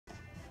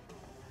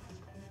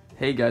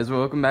Hey guys,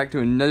 welcome back to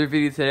another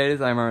video today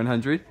as I'm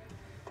R100,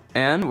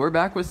 and we're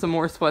back with some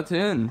more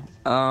Splatoon.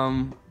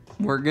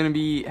 We're gonna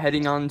be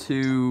heading on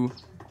to,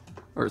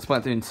 or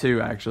Splatoon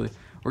 2 actually.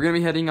 We're gonna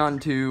be heading on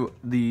to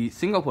the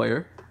single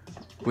player,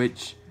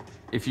 which,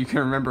 if you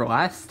can remember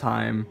last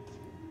time,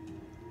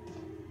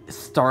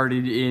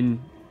 started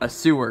in a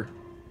sewer.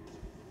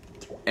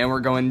 And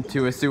we're going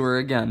to a sewer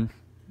again.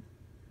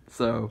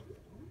 So,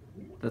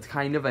 that's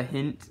kind of a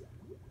hint,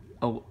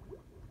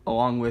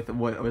 along with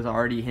what was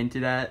already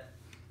hinted at.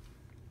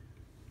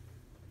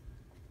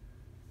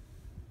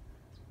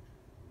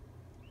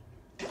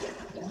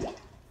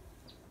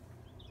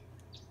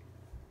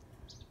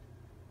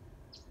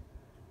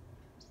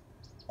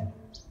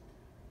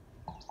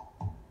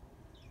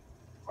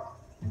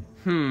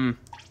 The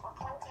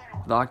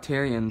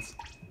Octarians.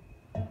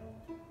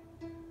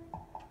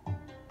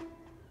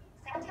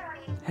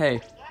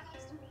 Hey,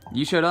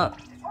 you showed up.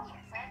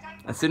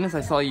 As soon as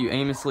I saw you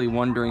aimlessly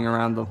wandering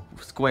around the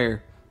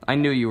square, I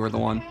knew you were the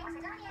one.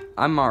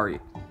 I'm Mari.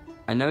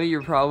 I know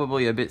you're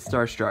probably a bit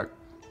starstruck,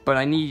 but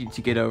I need you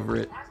to get over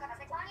it.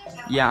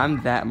 Yeah,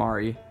 I'm that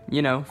Mari.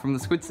 You know, from the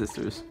Squid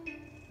Sisters.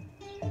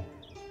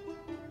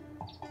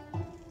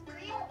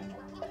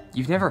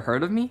 You've never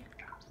heard of me?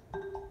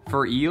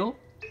 For eel?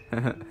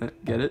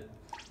 Get it?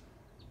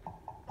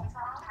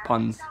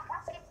 Puns.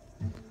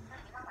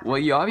 Well,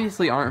 you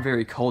obviously aren't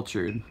very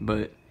cultured,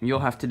 but you'll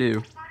have to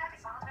do.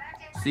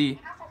 See,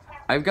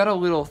 I've got a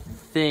little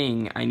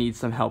thing I need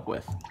some help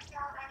with.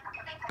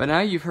 But now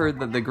you've heard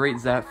that the great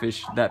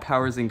zapfish that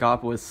powers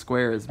Ingopolis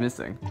Square is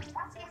missing.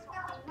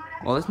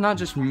 Well, it's not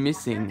just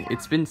missing,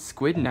 it's been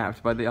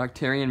squid-napped by the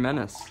Octarian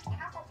menace.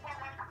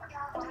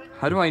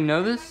 How do I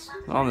know this?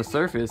 On the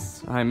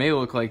surface, I may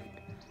look like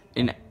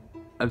an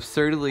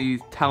absurdly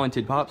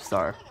talented pop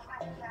star.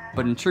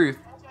 But in truth,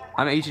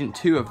 I'm Agent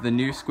 2 of the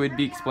new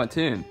Squidbeak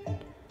Splatoon,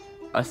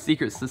 a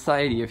secret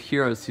society of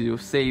heroes who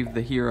save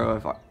the hero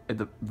of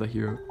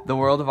the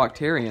world of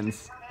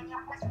Octarians.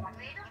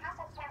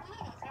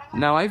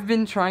 Now, I've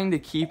been trying to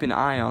keep an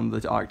eye on the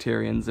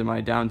Octarians in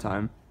my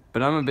downtime,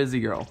 but I'm a busy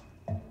girl.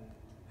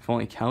 If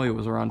only Kelly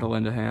was around to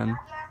lend a hand.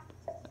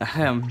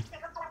 Ahem.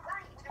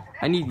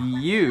 I need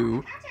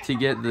you to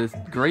get the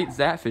great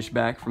zapfish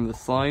back from the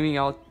slimy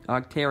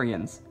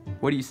Octarians.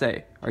 What do you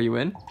say? Are you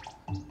in?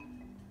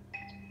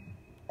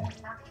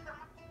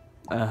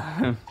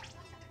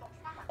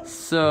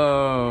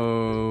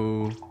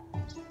 So...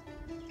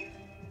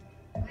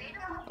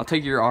 I'll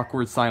take your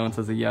awkward silence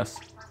as a yes.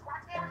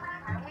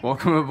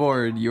 Welcome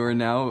aboard. You are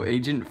now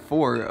Agent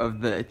 4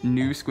 of the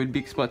new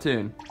Squidbeak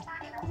Splatoon.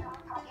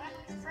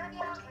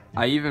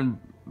 I even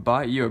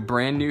bought you a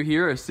brand new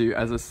hero suit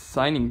as a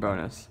signing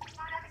bonus.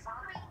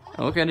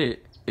 Look at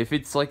it. If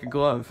it's like a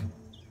glove.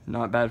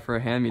 Not bad for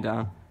a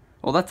hand-me-down.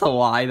 Well, that's a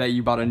lie that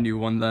you bought a new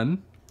one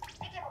then.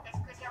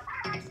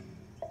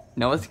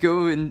 Now let's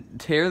go and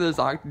tear those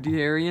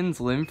Octarians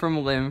limb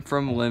from limb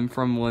from limb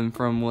from limb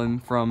from limb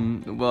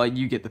from... Well,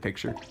 you get the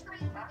picture.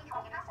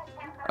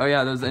 Oh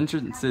yeah, those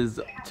entrances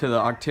to the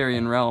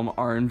Octarian realm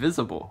are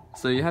invisible,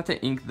 so you have to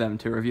ink them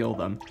to reveal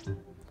them.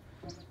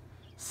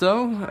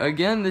 So,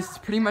 again, this is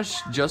pretty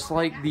much just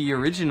like the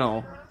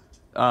original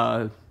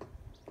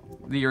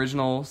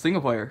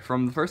single player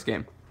from the first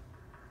game.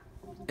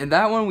 In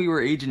that one, we were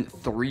Agent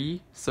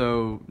 3,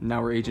 so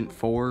now we're Agent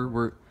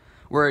 4.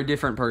 We're a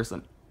different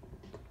person.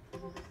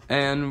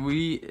 And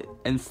we,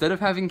 instead of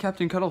having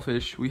Captain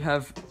Cuttlefish, we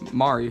have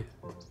Mari.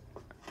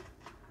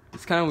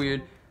 It's kind of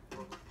weird.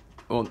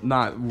 Well,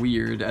 not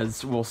weird,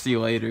 as we'll see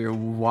later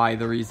why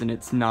the reason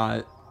it's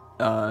not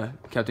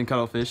Captain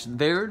Cuttlefish.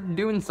 They're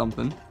doing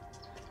something.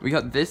 We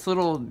got this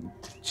little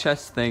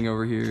chest thing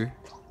over here.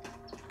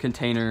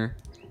 Container.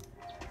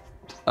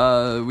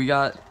 We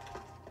got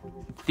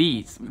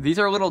these. These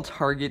are little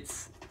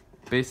targets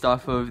based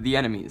off of the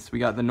enemies. We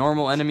got the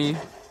normal enemy,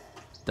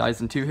 dies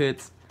in 2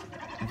 hits.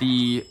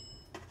 The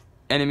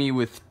enemy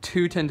with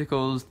 2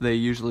 tentacles, they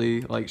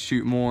usually like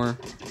shoot more.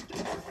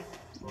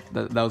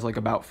 That was like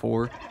about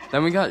 4.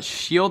 Then we got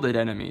shielded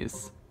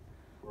enemies.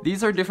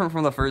 These are different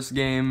from the first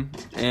game,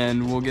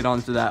 and we'll get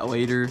onto that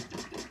later.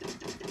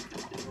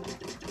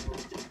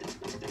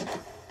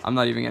 I'm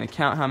not even gonna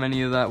count how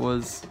many of that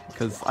was,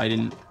 because I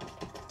didn't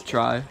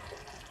try.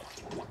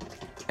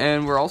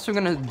 And we're also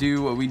gonna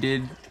do what we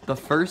did in the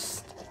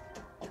first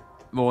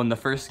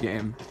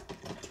game.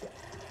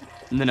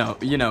 No,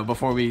 you know,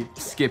 before we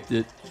skipped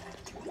it.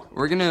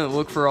 We're gonna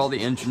look for all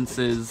the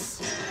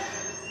entrances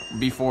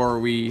before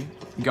we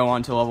go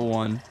on to level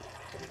 1.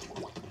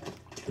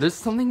 There's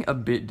something a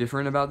bit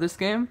different about this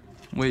game,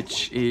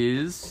 which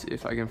is,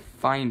 if I can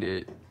find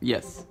it,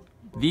 yes,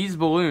 these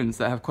balloons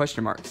that have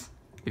question marks.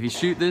 If you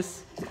shoot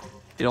this,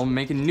 it'll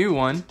make a new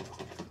one,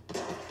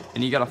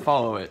 and you gotta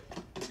follow it.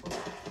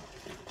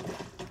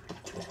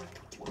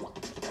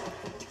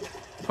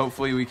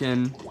 Hopefully we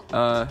can,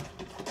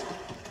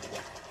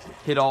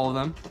 hit all of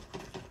them.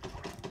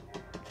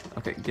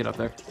 Okay, get up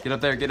there. Get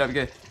up there, get up,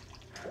 get.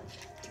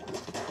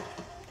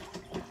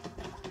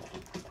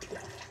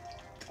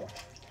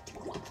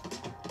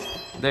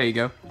 There you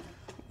go.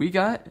 we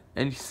got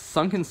a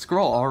sunken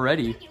scroll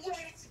already.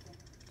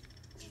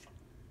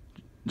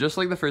 Just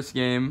like the first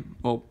game,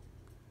 well,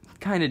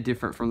 kind of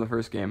different from the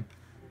first game.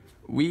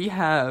 We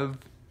have,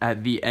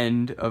 at the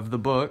end of the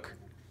book,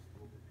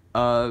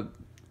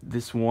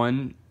 this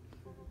one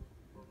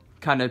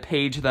kind of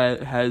page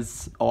that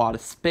has a lot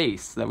of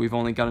space that we've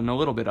only gotten a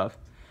little bit of.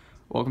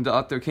 Welcome to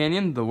Octo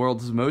Canyon, the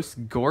world's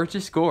most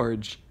gorgeous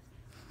gorge.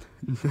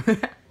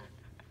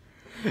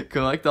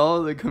 Collect all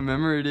of the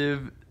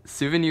commemorative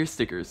souvenir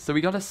stickers. So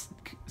we got a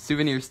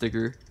souvenir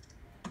sticker.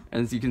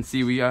 As you can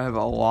see, we have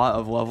a lot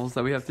of levels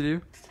that we have to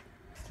do.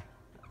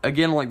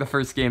 Again, like the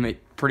first game,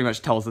 it pretty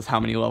much tells us how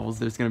many levels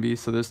there's going to be.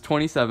 So there's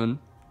 27.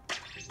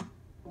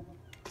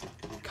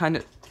 Kind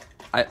of,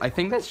 I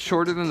think that's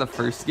shorter than the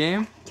first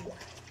game.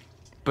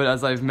 But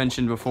as I've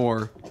mentioned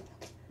before,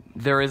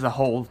 there is a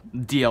whole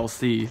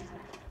DLC.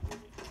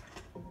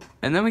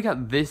 And then we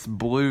got this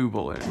blue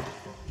balloon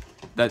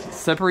that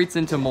separates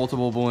into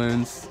multiple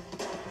balloons.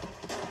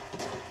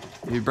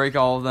 If you break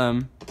all of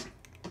them,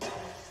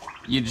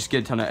 you just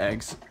get a ton of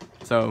eggs.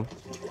 So,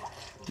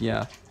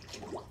 yeah.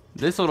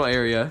 This little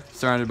area,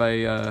 surrounded by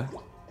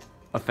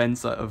a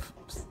fence of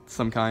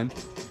some kind,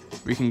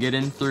 we can get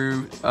in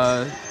through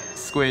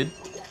squid,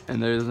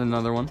 and there's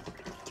another one.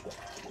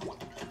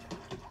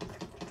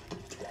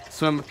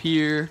 Swim up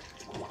here,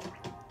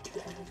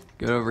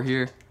 go over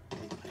here,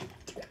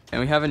 and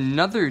we have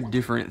another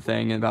different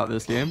thing about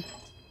this game.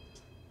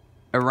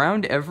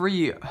 Around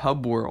every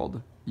hub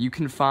world, you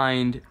can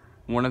find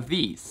one of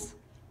these.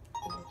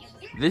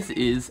 This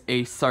is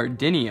a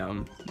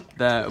sardinium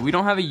that we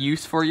don't have a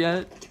use for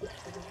yet,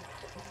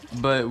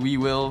 but we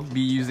will be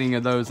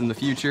using those in the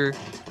future.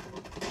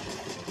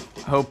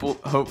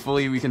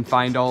 Hopefully we can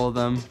find all of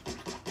them.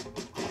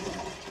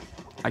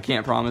 I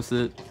can't promise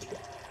it.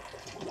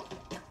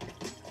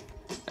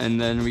 And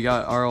then we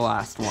got our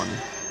last one.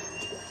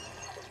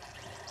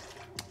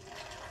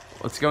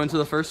 Let's go into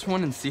the first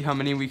one and see how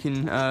many we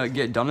can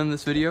get done in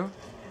this video.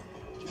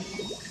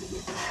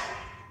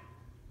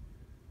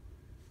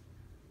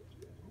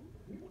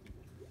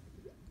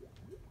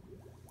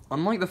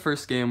 Unlike the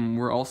first game,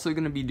 we're also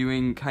going to be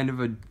doing kind of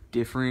a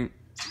different,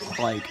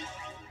 like,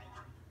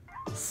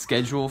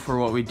 schedule for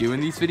what we do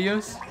in these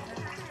videos.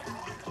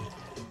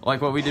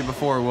 Like what we did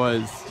before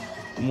was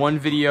one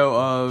video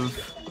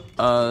of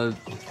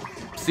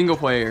single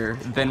player,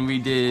 then we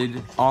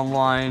did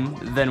online,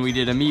 then we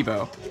did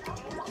amiibo.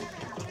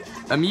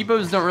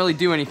 Amiibos don't really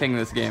do anything in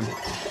this game.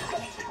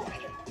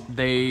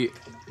 They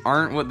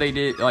aren't what they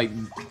did, like,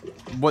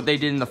 what they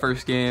did in the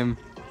first game.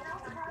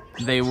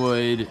 They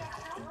would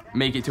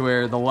make it to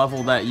where the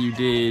level that you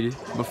did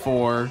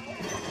before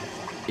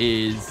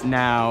is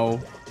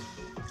now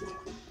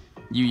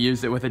you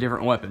use it with a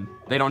different weapon.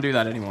 They don't do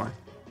that anymore.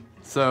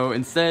 So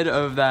instead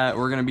of that,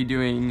 we're going to be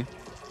doing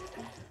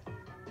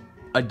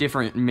a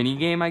different mini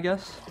game, I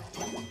guess.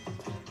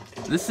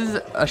 This is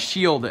a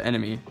shield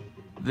enemy.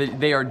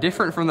 They are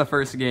different from the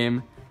first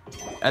game,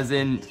 as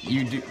in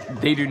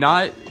they do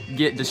not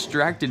get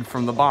distracted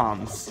from the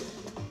bombs.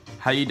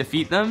 How do you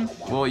defeat them?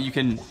 Well, you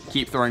can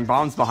keep throwing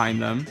bombs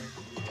behind them,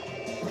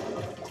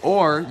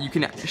 or you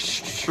can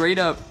straight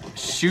up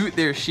shoot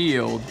their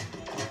shield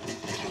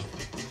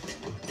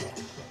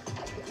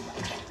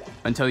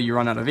until you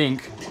run out of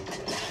ink,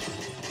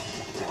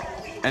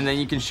 and then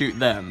you can shoot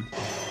them.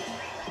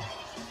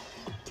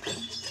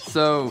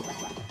 So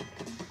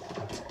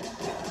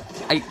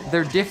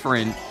they're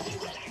different.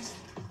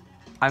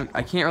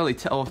 I can't really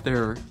tell if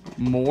they're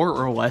more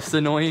or less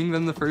annoying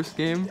than the first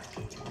game.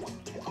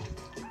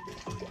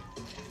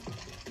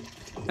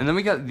 And then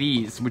we got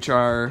these, which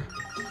are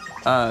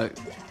I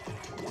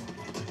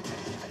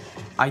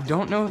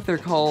don't know if they're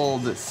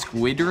called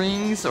squid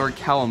rings or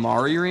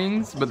calamari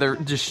rings, but they're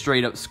just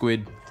straight up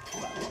squid.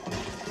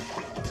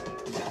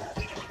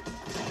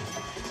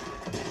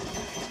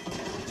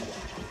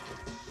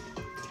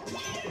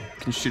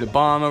 Can shoot a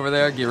bomb over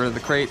there, get rid of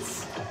the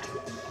crates,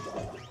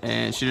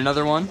 and shoot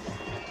another one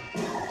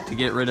to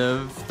get rid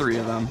of 3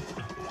 of them.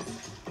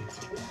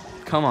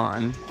 Come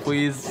on,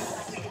 please.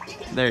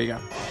 There you go.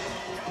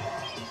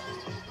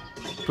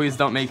 Please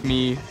don't make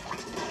me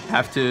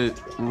have to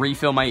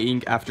refill my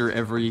ink after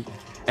every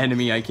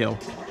enemy I kill.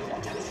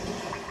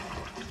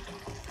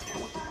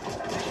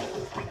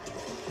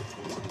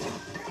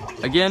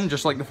 Again,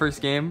 just like the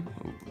first game,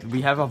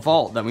 we have a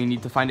vault that we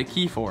need to find a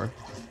key for.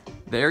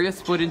 The area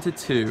split into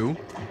 2.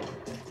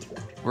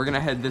 We're gonna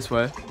head this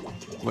way.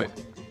 Wait.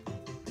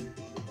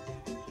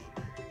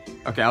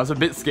 Okay, I was a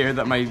bit scared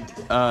that my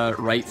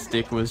right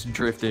stick was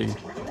drifting.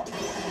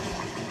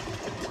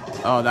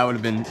 Oh, that would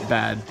have been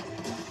bad.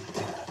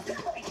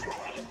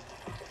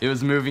 It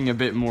was moving a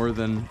bit more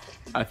than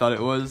I thought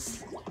it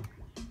was.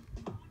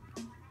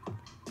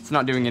 It's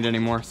not doing it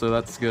anymore, so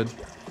that's good.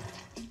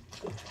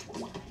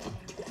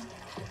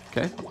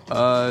 Okay.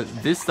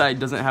 This side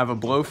doesn't have a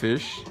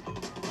blowfish,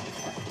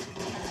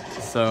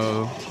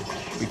 so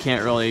we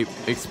can't really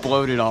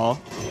explode it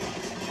all.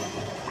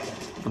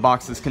 The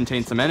boxes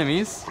contain some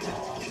enemies.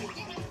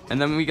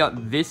 And then we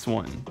got this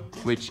one,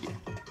 which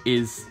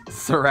is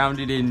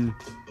surrounded in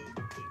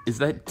Is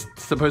that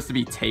supposed to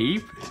be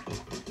tape?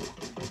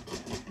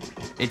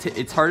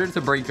 It's harder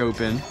to break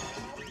open,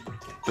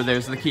 but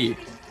there's the key.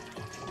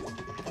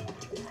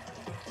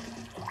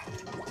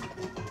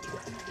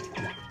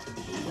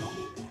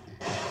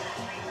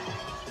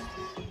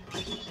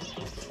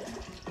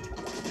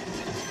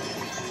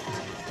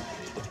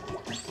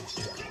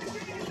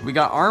 We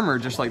got armor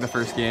just like the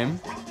first game.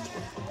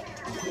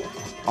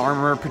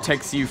 Armor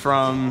protects you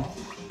from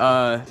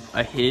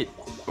a hit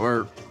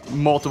or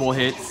multiple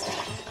hits,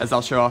 as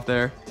I'll show off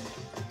there.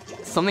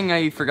 Something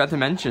I forgot to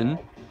mention,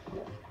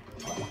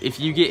 if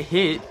you get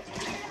hit,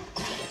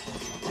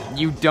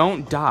 you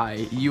don't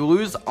die. You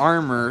lose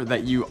armor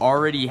that you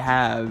already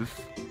have.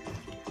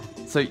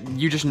 So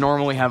you just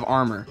normally have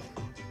armor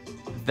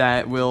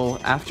that will,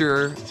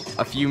 after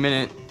a few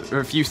minutes or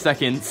a few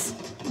seconds,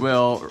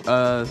 will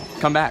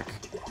come back.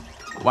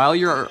 While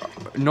your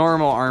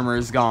normal armor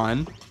is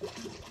gone,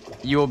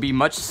 you will be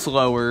much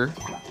slower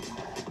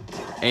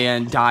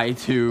and die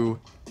to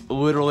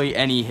literally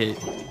any hit.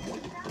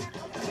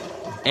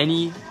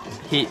 Any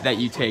hit that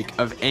you take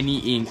of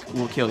any ink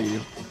will kill you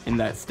in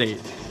that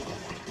state.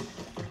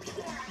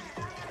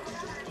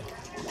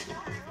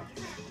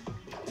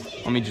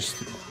 Let me just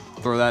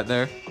throw that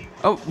there.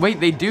 Oh,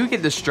 wait, they do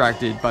get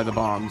distracted by the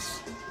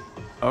bombs.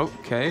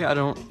 Okay, I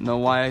don't know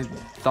why I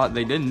thought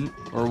they didn't,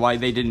 or why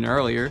they didn't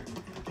earlier.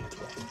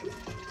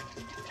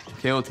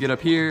 Okay, let's get up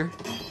here.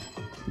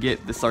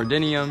 Get the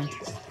Sardinium.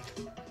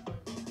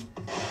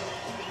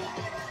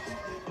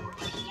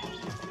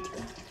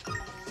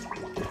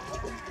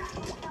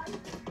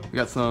 We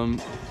got some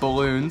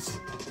balloons.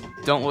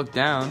 Don't look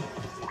down.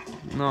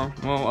 No,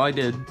 well, I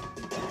did.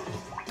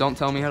 Don't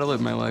tell me how to live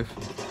my life.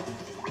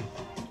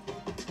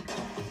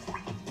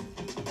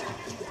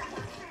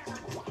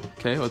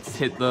 Okay, let's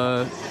hit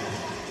the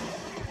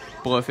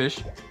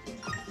blowfish.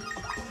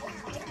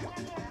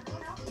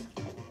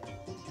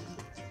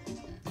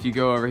 If you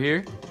go over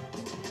here,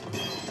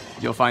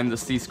 you'll find the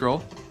sea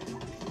scroll.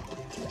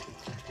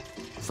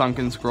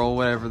 Sunken scroll,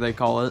 whatever they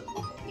call it.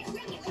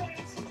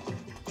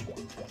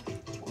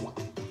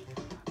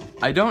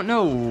 I don't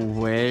know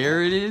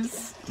where it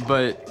is,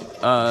 but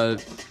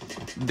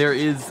there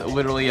is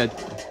literally a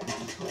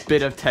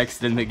bit of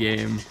text in the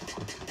game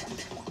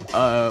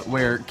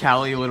where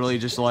Callie literally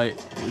just like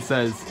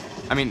says,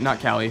 I mean not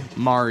Callie,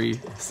 Mari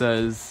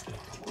says,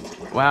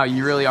 wow,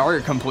 you really are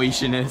a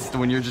completionist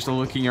when you're just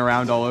looking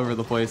around all over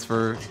the place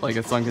for like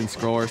a sunken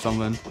scroll or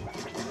something.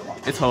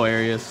 It's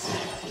hilarious.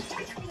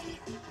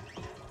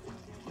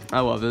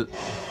 I love it.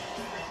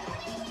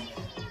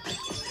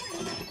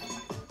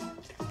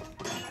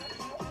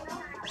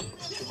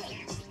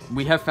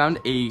 We have found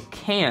a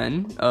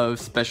can of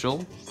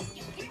special.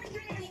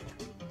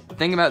 The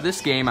thing about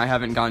this game I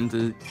haven't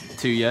gotten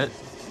to yet,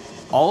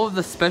 all of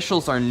the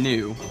specials are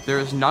new. There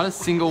is not a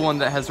single one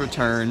that has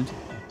returned.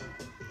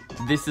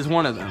 This is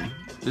one of them.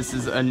 This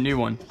is a new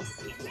one.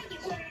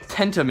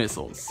 Tenta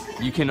missiles.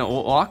 You can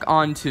lock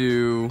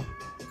onto,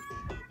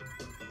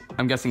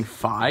 I'm guessing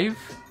 5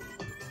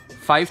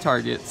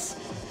 targets,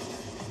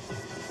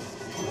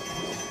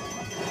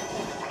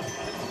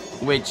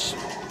 which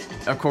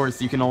of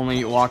course you can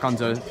only lock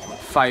onto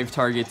 5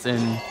 targets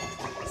in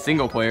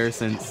single player,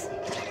 since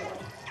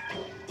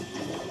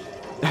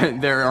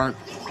there aren't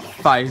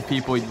 5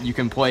 people you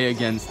can play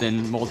against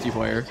in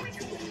multiplayer.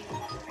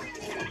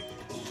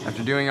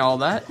 After doing all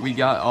that, we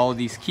got all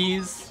these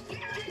keys,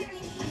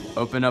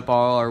 open up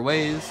all our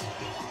ways,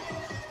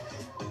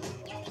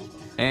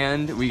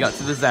 and we got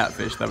to the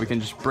zapfish that we can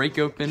just break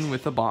open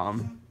with a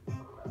bomb.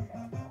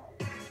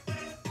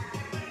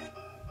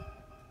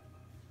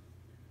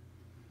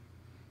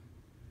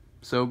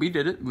 So we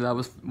did it. That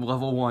was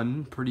level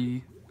 1.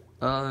 Pretty,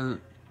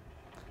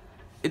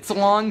 it's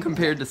long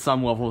compared to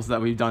some levels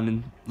that we've done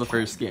in the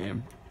first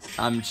game.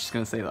 I'm just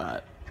gonna say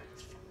that.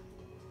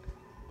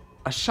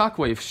 A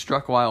shockwave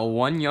struck while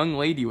one young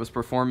lady was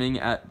performing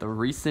at the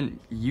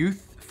recent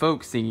youth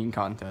folk singing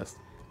contest,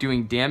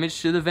 doing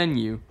damage to the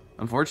venue.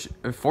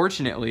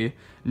 Unfortunately,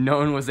 no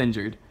one was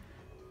injured.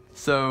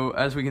 So,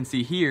 as we can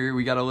see here,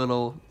 we got a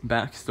little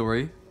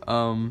backstory.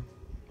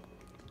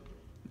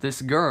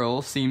 This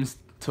girl seems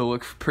to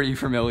look pretty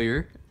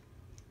familiar.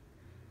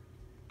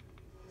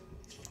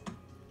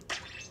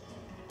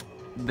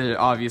 They're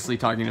obviously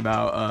talking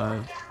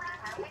about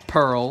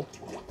Pearl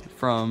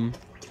from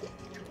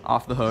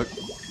Off the Hook.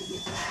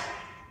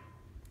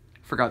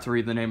 Forgot to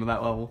read the name of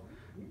that level.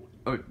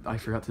 Oh, I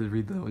forgot to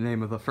read the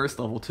name of the first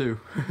level too.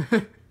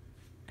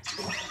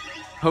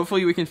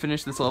 Hopefully we can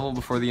finish this level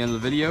before the end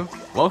of the video.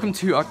 Welcome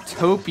to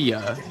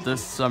Octopia, the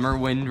summer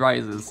wind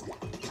rises.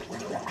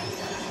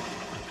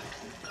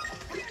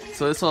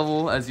 So this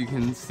level, as you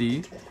can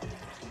see,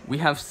 we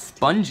have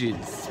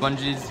sponges.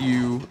 Sponges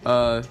you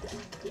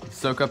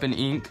soak up in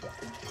ink.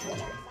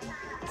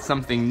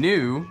 Something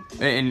new,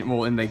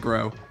 and they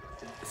grow.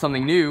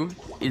 Something new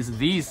is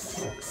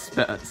these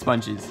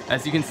sponges.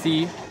 As you can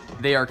see,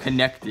 they are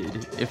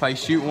connected. If I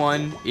shoot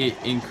one, it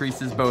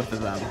increases both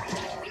of them.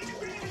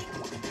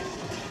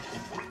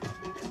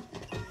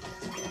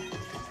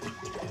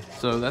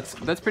 So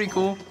that's pretty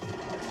cool.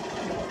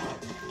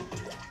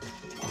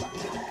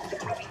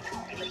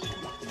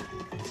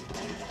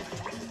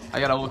 I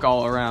gotta look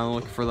all around,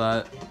 look for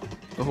that,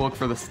 look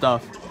for the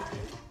stuff,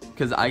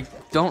 because I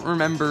don't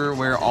remember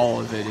where all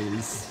of it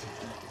is.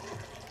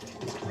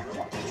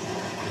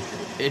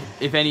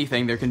 If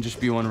anything, there can just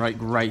be one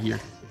right here.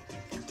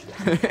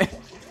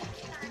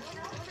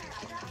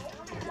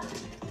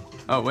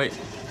 Oh wait,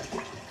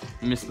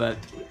 missed that.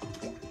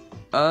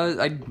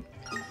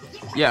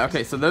 Yeah,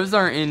 okay, so those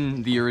aren't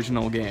in the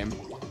original game.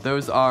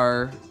 Those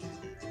are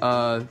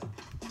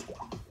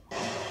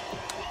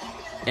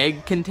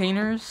egg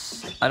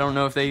containers. I don't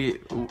know if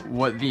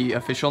what the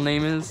official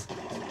name is,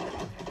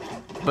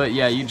 but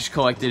yeah, you just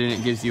collect it and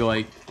it gives you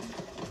like,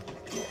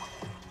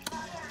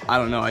 I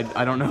don't know.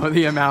 I don't know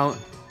the amount.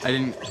 I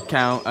didn't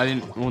count. I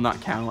didn't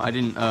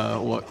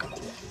look,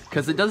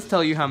 because it does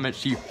tell you how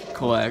much you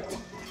collect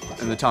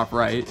in the top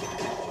right.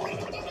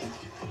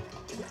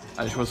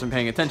 I just wasn't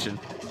paying attention.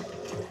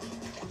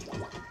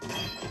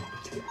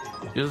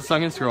 Here's a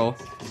sunken scroll.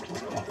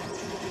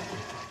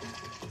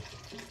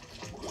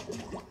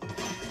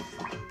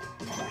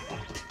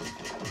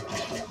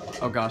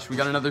 Oh gosh, we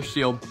got another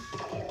shield.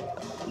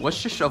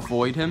 Let's just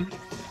avoid him.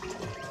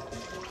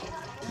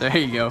 There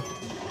you go.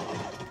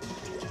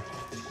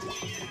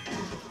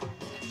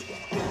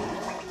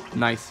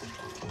 Nice.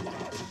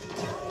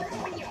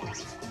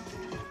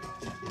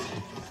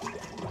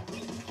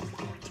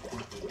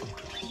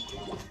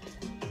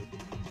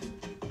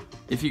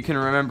 If you can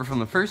remember from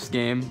the first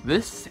game,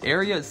 this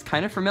area is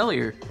kind of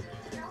familiar.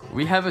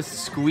 We have a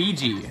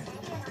squeegee.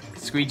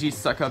 Squeegees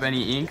suck up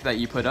any ink that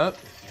you put up.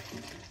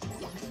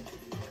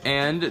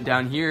 And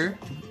down here,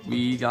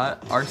 we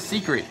got our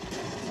secret,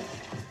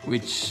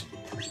 which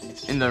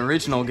in the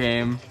original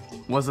game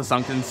was a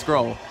sunken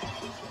scroll.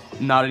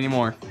 Not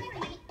anymore.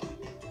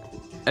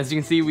 As you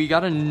can see, we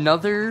got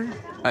another...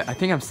 I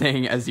think I'm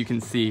saying as you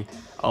can see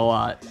a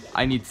lot.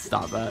 I need to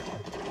stop that.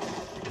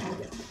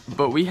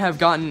 But we have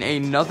gotten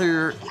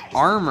another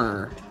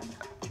armor,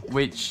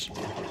 which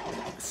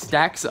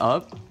stacks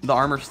up. The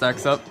armor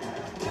stacks up.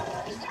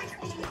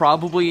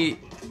 Probably...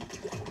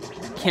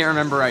 can't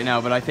remember right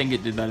now, but I think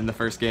it did that in the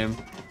first game.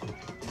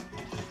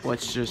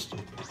 Let's just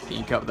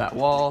ink up that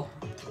wall.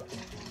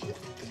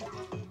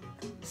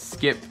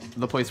 Skip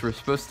the place we're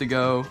supposed to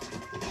go.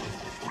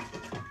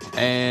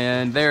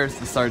 And there's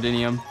the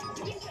Sardinium.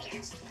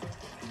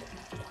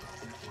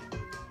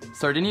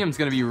 Sardinium's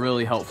gonna be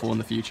really helpful in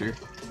the future.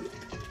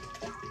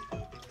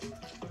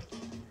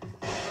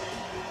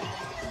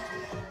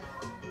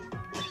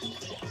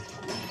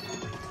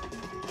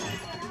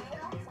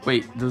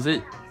 Wait, does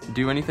it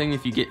do anything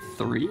if you get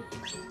 3?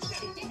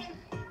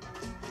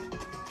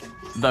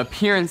 The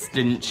appearance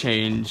didn't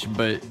change,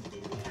 but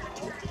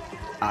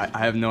I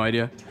have no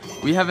idea.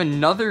 We have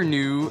another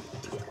new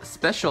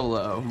special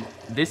though.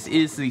 This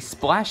is the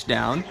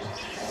splashdown.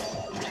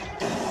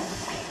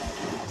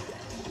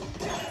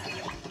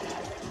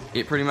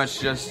 It pretty much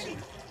just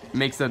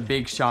makes a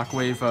big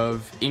shockwave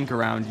of ink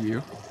around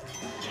you.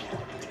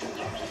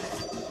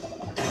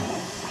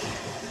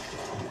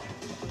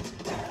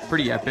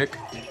 Pretty epic.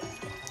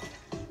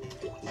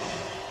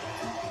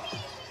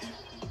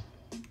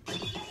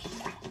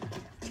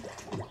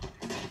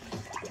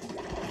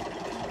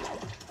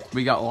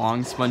 We got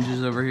long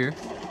sponges over here.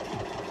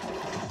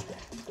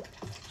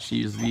 She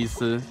used these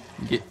to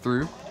get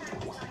through.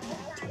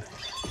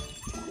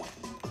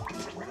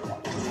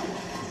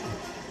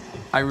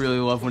 I really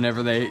love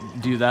whenever they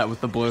do that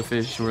with the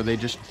blowfish, where they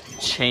just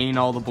chain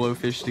all the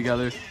blowfish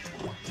together.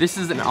 This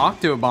is an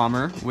octo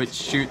bomber, which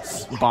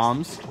shoots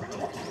bombs.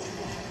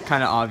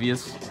 Kind of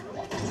obvious.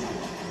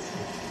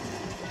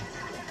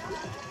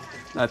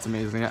 That's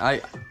amazing.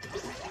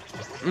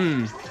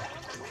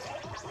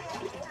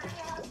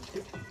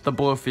 The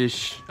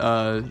blowfish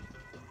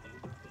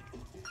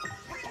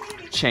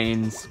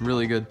chains,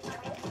 really good.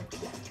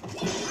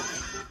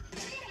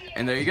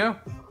 And there you go.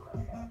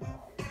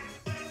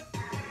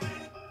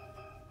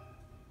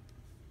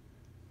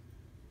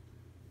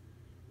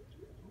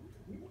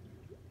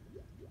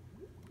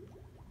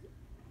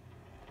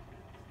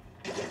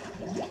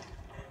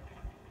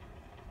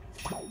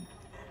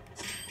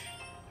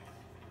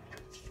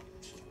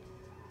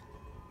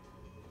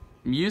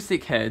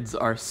 Music heads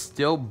are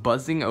still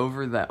buzzing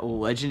over that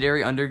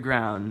legendary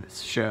underground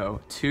show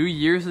 2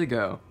 years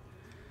ago.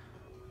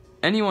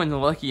 Anyone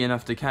lucky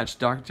enough to catch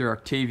Dr.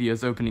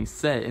 Octavia's opening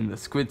set in the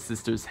Squid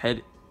Sisters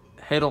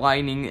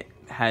headlining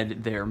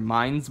had their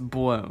minds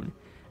blown,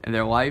 and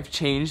their life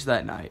changed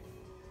that night.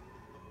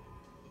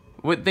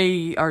 What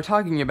they are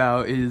talking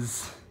about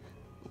is,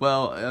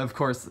 well, of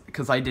course,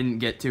 because I didn't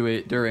get to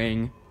it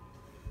during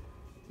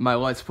my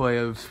Let's Play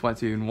of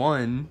Splatoon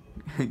 1,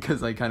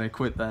 because I kind of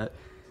quit that.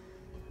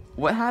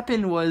 What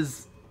happened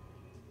was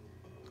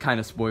kind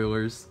of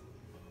spoilers.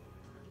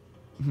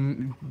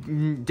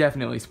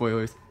 Definitely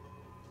spoilers.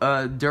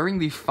 During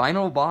the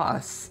final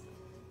boss,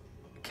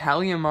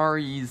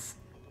 Calamari's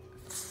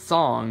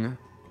song,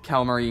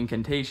 Calamari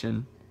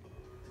Incantation,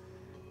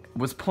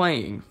 was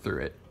playing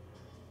through it.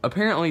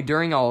 Apparently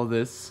during all of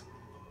this,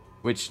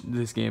 which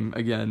this game,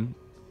 again,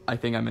 I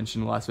think I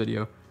mentioned in the last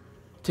video,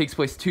 takes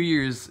place 2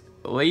 years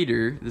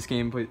later, this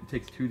game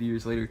takes 2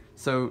 years later.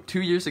 So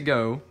 2 years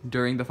ago,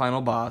 during the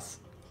final boss,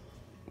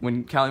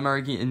 when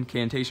Calamari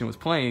Incantation was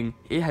playing,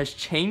 it has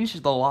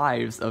changed the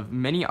lives of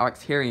many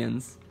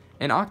Octarians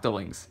and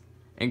Octolings,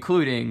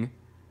 including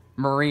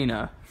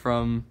Marina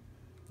from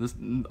this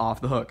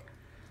Off the Hook.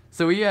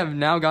 So we have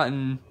now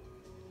gotten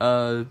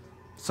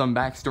some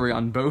backstory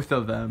on both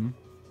of them.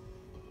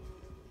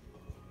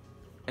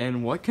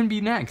 And what can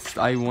be next?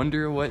 I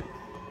wonder what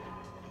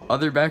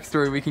other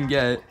backstory we can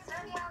get.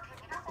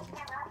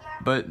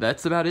 But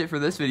that's about it for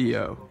this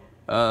video.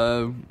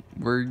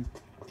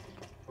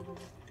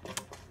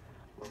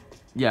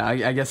 Yeah,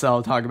 I guess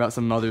I'll talk about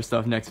some other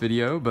stuff next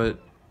video, but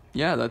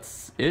yeah,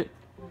 that's it.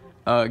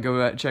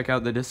 Go check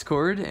out the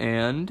Discord,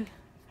 and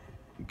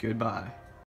goodbye.